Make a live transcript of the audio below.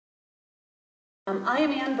I am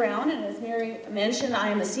Ann Brown, and as Mary mentioned, I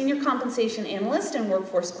am the Senior Compensation Analyst and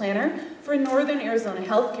Workforce Planner for Northern Arizona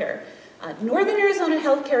Healthcare. Northern Arizona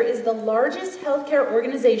Healthcare is the largest healthcare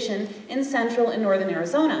organization in Central and Northern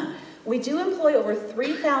Arizona. We do employ over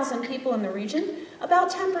 3,000 people in the region. About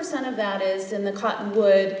 10% of that is in the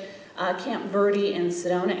Cottonwood, Camp Verde, and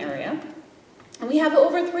Sedona area. And we have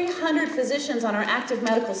over 300 physicians on our active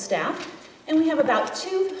medical staff, and we have about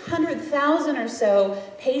 200,000 or so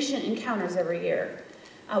patient encounters every year.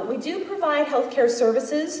 We do provide healthcare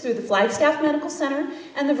services through the Flagstaff Medical Center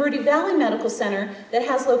and the Verde Valley Medical Center that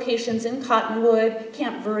has locations in Cottonwood,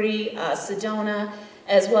 Camp Verde, Sedona,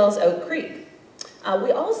 as well as Oak Creek.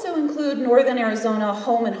 We also include Northern Arizona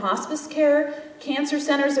Home and Hospice Care, Cancer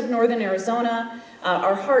Centers of Northern Arizona,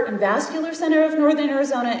 our Heart and Vascular Center of Northern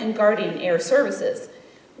Arizona, and Guardian Air Services.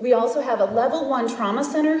 We also have a Level 1 Trauma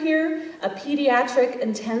Center here, a pediatric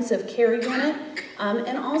intensive care unit,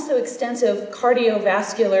 and also extensive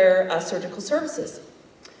cardiovascular surgical services.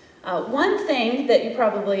 One thing that you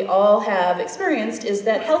probably all have experienced is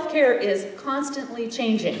that healthcare is constantly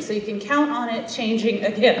changing, so you can count on it changing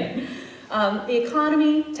again. The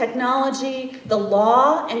economy, technology, the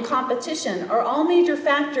law, and competition are all major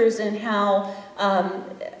factors in how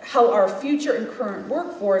our future and current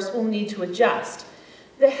workforce will need to adjust.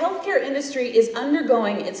 The healthcare industry is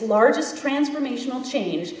undergoing its largest transformational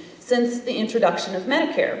change since the introduction of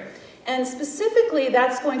Medicare. And specifically,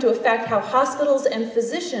 that's going to affect how hospitals and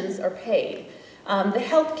physicians are paid. The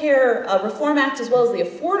Healthcare Reform Act, as well as the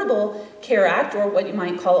Affordable Care Act, or what you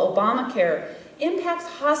might call Obamacare, impacts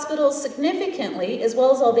hospitals significantly, as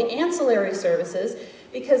well as all the ancillary services,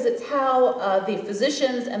 because it's how the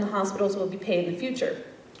physicians and the hospitals will be paid in the future.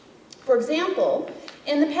 For example,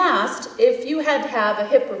 in the past, if you had to have a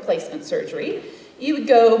hip replacement surgery, you would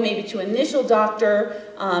go maybe to an initial doctor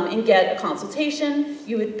and get a consultation.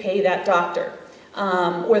 You would pay that doctor,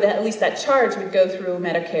 or at least that charge would go through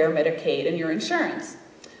Medicare, Medicaid, and your insurance.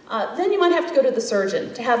 Then you might have to go to the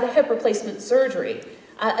surgeon to have the hip replacement surgery.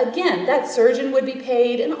 Again, that surgeon would be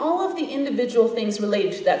paid, and all of the individual things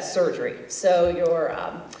related to that surgery. So your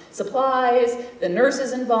supplies, the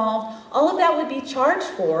nurses involved, all of that would be charged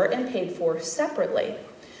for and paid for separately.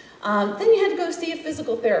 Then you had to go see a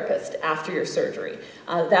physical therapist after your surgery.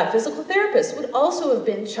 That physical therapist would also have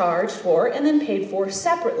been charged for and then paid for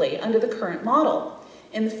separately under the current model.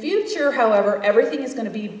 In the future, however, everything is going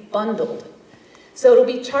to be bundled. So it'll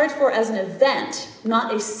be charged for as an event,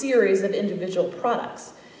 not a series of individual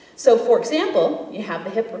products. So for example, you have the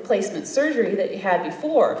hip replacement surgery that you had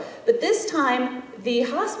before, but this time the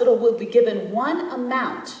hospital will be given one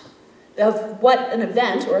amount of what an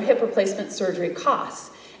event or a hip replacement surgery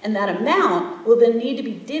costs. And that amount will then need to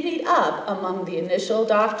be divvied up among the initial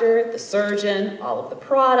doctor, the surgeon, all of the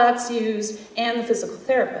products used, and the physical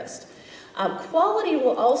therapist. Quality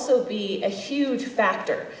will also be a huge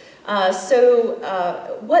factor.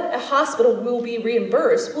 What a hospital will be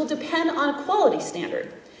reimbursed will depend on a quality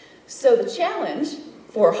standard. So the challenge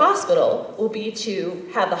for a hospital will be to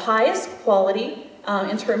have the highest quality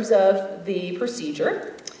in terms of the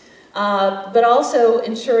procedure, but also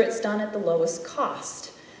ensure it's done at the lowest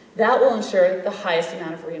cost. That will ensure the highest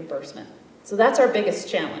amount of reimbursement. So that's our biggest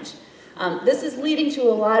challenge. This is leading to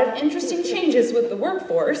a lot of interesting changes with the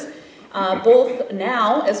workforce, both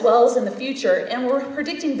now as well as in the future, and we're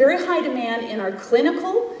predicting very high demand in our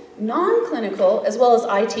clinical, non-clinical, as well as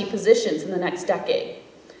IT positions in the next decade.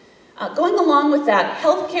 Going along with that,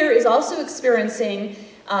 healthcare is also experiencing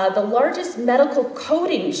the largest medical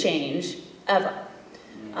coding change ever.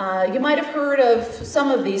 You might have heard of some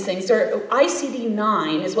of these things.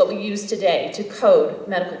 ICD-9 is what we use today to code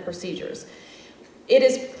medical procedures. It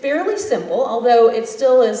is fairly simple, although it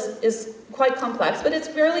still is quite complex, but it's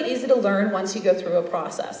fairly easy to learn once you go through a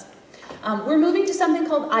process. We're moving to something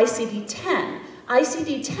called ICD-10.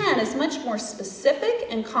 ICD-10 is much more specific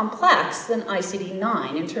and complex than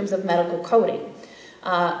ICD-9 in terms of medical coding.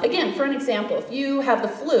 Again, for an example, if you have the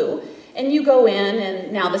flu and you go in,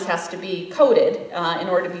 and now this has to be coded in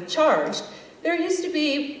order to be charged, there used to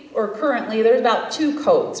be, or currently, there's about 2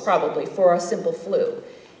 codes probably for a simple flu.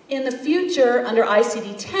 In the future, under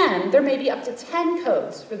ICD-10, there may be up to 10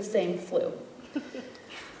 codes for the same flu.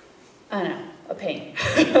 I know, a pain.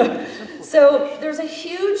 So there's a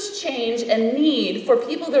huge change and need for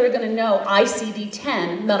people that are going to know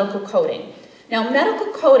ICD-10 medical coding. Now,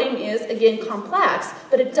 medical coding is, again, complex,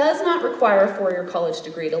 but it does not require a 4-year college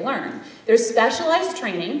degree to learn. There's specialized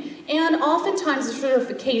training and oftentimes a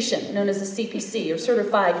certification known as a CPC, or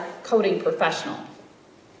Certified Coding Professional.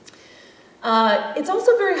 It's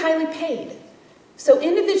also very highly paid. So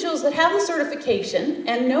individuals that have the certification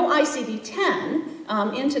and know ICD-10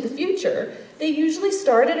 into the future, they usually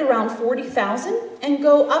start at around 40,000 and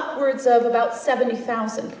go upwards of about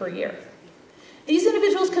 70,000 per year. These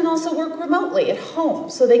individuals can also work remotely at home,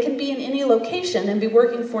 so they can be in any location and be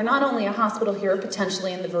working for not only a hospital here,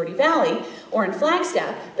 potentially in the Verde Valley or in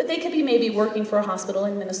Flagstaff, but they could be maybe working for a hospital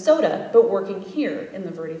in Minnesota, but working here in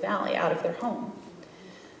the Verde Valley out of their home.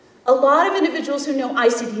 A lot of individuals who know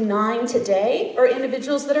ICD-9 today are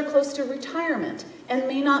individuals that are close to retirement and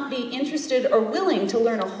may not be interested or willing to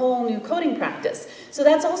learn a whole new coding practice. So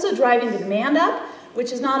that's also driving the demand up,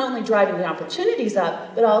 which is not only driving the opportunities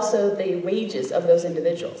up, but also the wages of those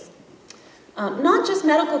individuals. Not just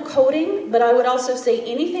medical coding, but I would also say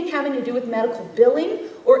anything having to do with medical billing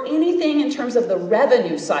or anything in terms of the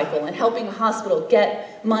revenue cycle and helping a hospital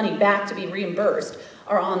get money back to be reimbursed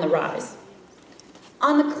are on the rise.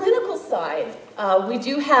 On the clinical side, we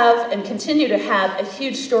do have and continue to have a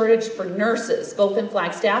huge shortage for nurses, both in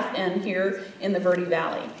Flagstaff and here in the Verde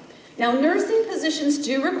Valley. Now, nursing positions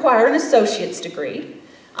do require an associate's degree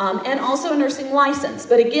and also a nursing license,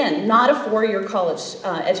 but again, not a four-year college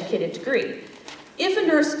educated degree. If a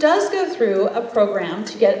nurse does go through a program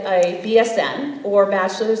to get a BSN or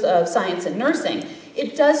Bachelor's of Science in Nursing,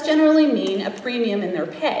 it does generally mean a premium in their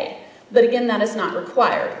pay. But again, that is not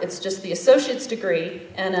required. It's just the associate's degree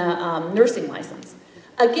and a nursing license.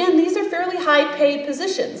 Again, these are fairly high-paid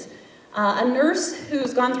positions. A nurse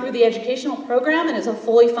who's gone through the educational program and is a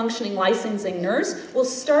fully functioning licensing nurse will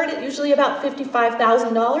start at usually about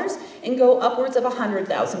 $55,000 and go upwards of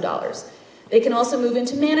 $100,000. They can also move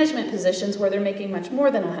into management positions where they're making much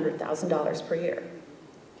more than $100,000 per year.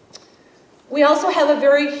 We also have a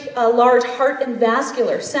very large heart and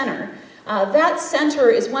vascular center. That center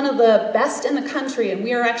is one of the best in the country, and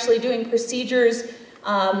we are actually doing procedures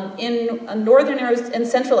in northern and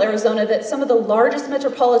central Arizona that some of the largest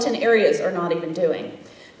metropolitan areas are not even doing.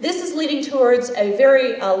 This is leading towards a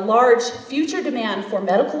very large future demand for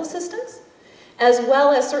medical assistants, as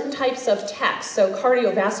well as certain types of techs, so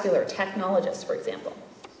cardiovascular technologists, for example.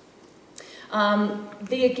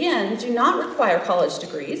 They, again, do not require college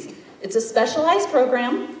degrees. It's a specialized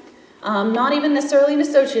program. Not even necessarily an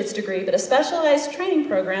associate's degree, but a specialized training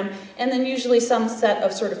program, and then usually some set of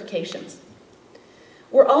certifications.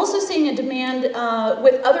 We're also seeing a demand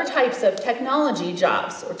with other types of technology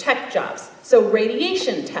jobs, or tech jobs. So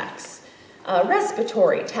radiation techs,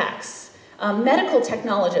 respiratory techs, medical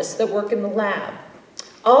technologists that work in the lab.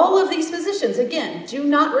 All of these positions, again, do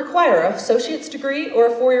not require an associate's degree or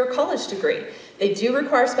a four-year college degree. They do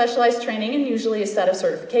require specialized training and usually a set of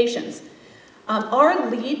certifications. Our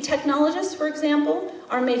lead technologists, for example,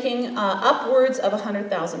 are making upwards of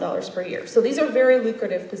 $100,000 per year. So these are very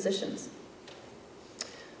lucrative positions.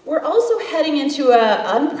 We're also heading into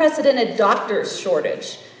an unprecedented doctors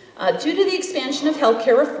shortage due to the expansion of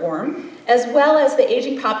healthcare reform, as well as the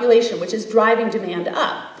aging population, which is driving demand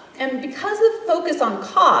up. And because of the focus on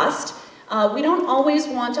cost, we don't always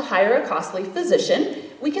want to hire a costly physician.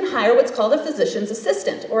 We can hire what's called a physician's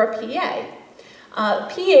assistant, or a PA.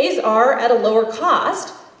 PAs are at a lower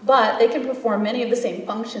cost, but they can perform many of the same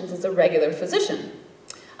functions as a regular physician.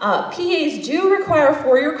 PAs do require a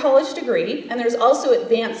four-year college degree, and there's also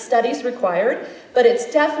advanced studies required, but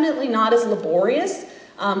it's definitely not as laborious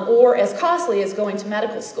or as costly as going to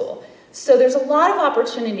medical school. So there's a lot of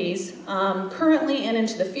opportunities currently and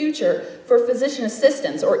into the future for physician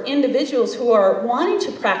assistants or individuals who are wanting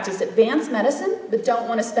to practice advanced medicine but don't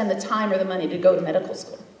want to spend the time or the money to go to medical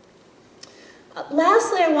school.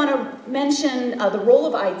 Lastly, I want to mention the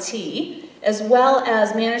role of IT as well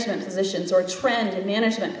as management positions or trend in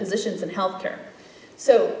management positions in healthcare.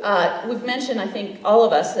 So we've mentioned, I think all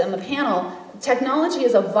of us on the panel, technology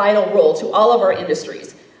is a vital role to all of our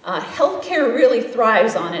industries. Healthcare really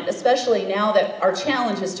thrives on it, especially now that our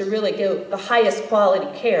challenge is to really give the highest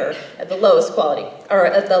quality care at the lowest quality, or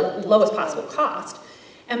at the lowest possible cost.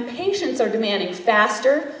 And patients are demanding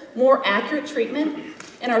faster, more accurate treatment,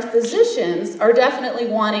 and our physicians are definitely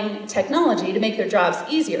wanting technology to make their jobs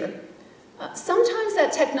easier. Sometimes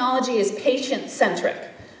that technology is patient-centric,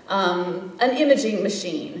 an imaging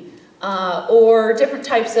machine, or different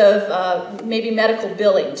types of maybe medical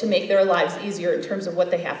billing to make their lives easier in terms of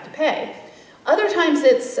what they have to pay. Other times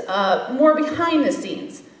it's more behind the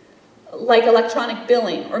scenes, like electronic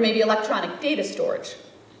billing or maybe electronic data storage.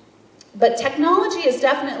 But technology is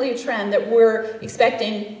definitely a trend that we're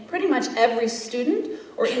expecting pretty much every student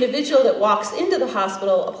or individual that walks into the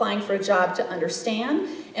hospital applying for a job to understand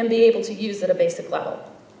and be able to use at a basic level.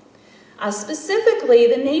 Specifically,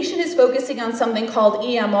 the nation is focusing on something called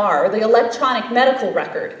EMR, the electronic medical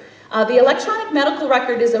record. The electronic medical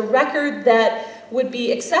record is a record that would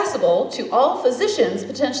be accessible to all physicians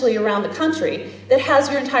potentially around the country that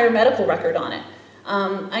has your entire medical record on it.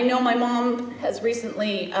 I know my mom has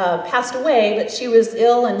recently passed away, but she was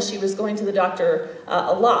ill and she was going to the doctor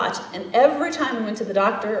a lot. And every time we went to the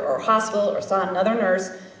doctor or hospital or saw another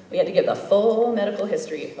nurse, we had to give the full medical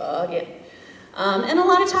history again. And a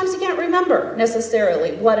lot of times you can't remember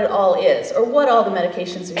necessarily what it all is or what all the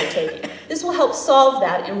medications you're taking. This will help solve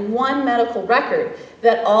that in one medical record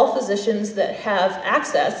that all physicians that have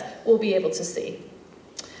access will be able to see.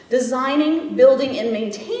 Designing, building, and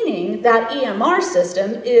maintaining that EMR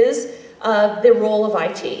system is the role of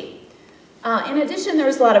IT. In addition,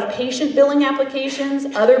 there's a lot of patient billing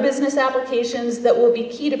applications, other business applications that will be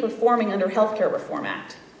key to performing under Healthcare Reform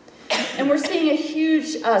Act. And we're seeing a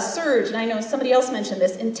huge surge, and I know somebody else mentioned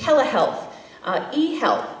this, in telehealth,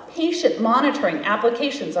 e-health, patient monitoring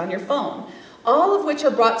applications on your phone, all of which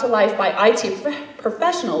are brought to life by IT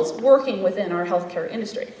professionals working within our healthcare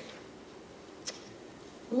industry.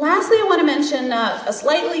 Lastly, I want to mention a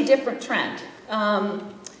slightly different trend.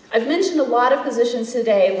 I've mentioned a lot of positions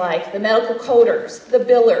today like the medical coders, the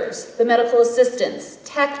billers, the medical assistants,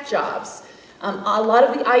 tech jobs, a lot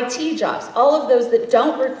of the IT jobs, all of those that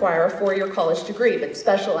don't require a four-year college degree but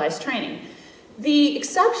specialized training. The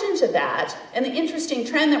exception to that, and the interesting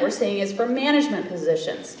trend that we're seeing, is for management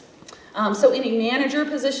positions. So any manager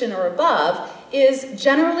position or above is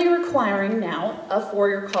generally requiring now a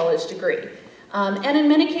four-year college degree. And in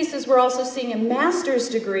many cases, we're also seeing a master's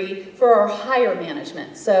degree for our higher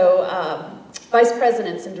management, so vice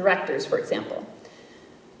presidents and directors, for example.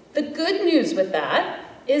 The good news with that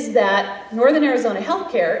is that Northern Arizona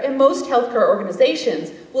Healthcare and most healthcare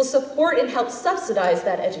organizations will support and help subsidize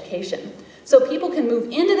that education. So people can move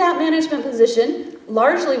into that management position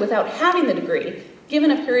largely without having the degree,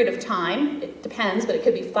 given a period of time. It depends, but it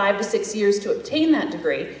could be 5 to 6 years to obtain that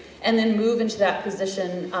degree, and then move into that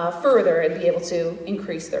position further and be able to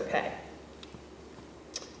increase their pay.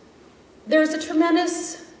 There's a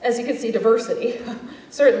tremendous, as you can see, diversity,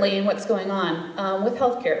 certainly in what's going on with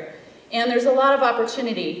healthcare. And there's a lot of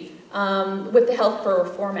opportunity with the Healthcare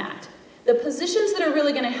Reform Act. The positions that are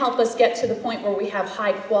really going to help us get to the point where we have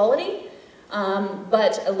high quality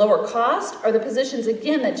but a lower cost are the positions,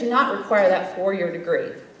 again, that do not require that four-year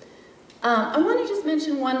degree. I want to just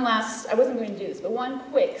mention one last, I wasn't going to do this, but one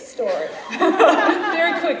quick story.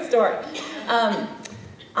 Very quick story.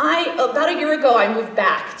 About a year ago, I moved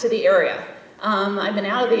back to the area. I've been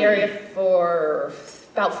out of the area for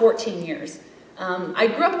about 14 years. I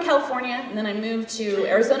grew up in California, and then I moved to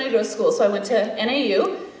Arizona to go to school, so I went to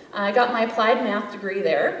NAU. I got my applied math degree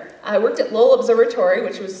there. I worked at Lowell Observatory,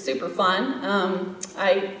 which was super fun.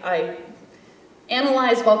 I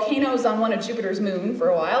analyzed volcanoes on one of Jupiter's moon for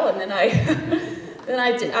a while, and then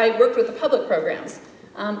I worked with the public programs.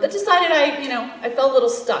 But decided I felt a little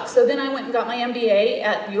stuck. So then I went and got my MBA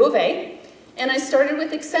at U of A, and I started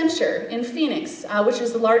with Accenture in Phoenix, which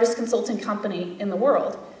is the largest consulting company in the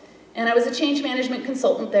world. And I was a change management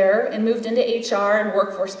consultant there and moved into HR and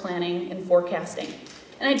workforce planning and forecasting.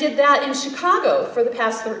 And I did that in Chicago for the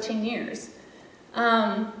past 13 years.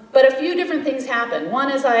 But a few different things happened. One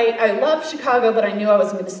is I loved Chicago, but I knew I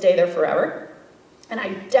wasn't going to stay there forever. And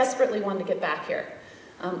I desperately wanted to get back here.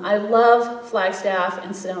 I love Flagstaff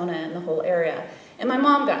and Sedona and the whole area. And my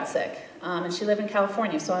mom got sick, and she lived in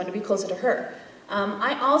California, so I wanted to be closer to her.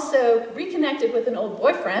 I also reconnected with an old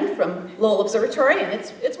boyfriend from Lowell Observatory, and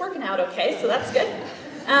it's working out okay, so that's good.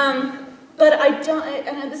 But I don't,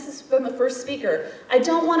 and this is from the first speaker, I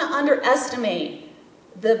don't want to underestimate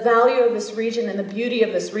the value of this region and the beauty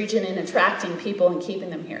of this region in attracting people and keeping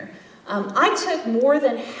them here. I took more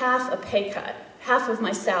than half a pay cut, half of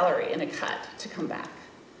my salary in a cut to come back.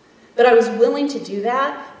 But I was willing to do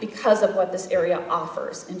that because of what this area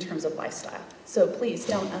offers in terms of lifestyle. So please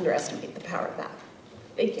don't underestimate the power of that.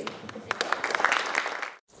 Thank you.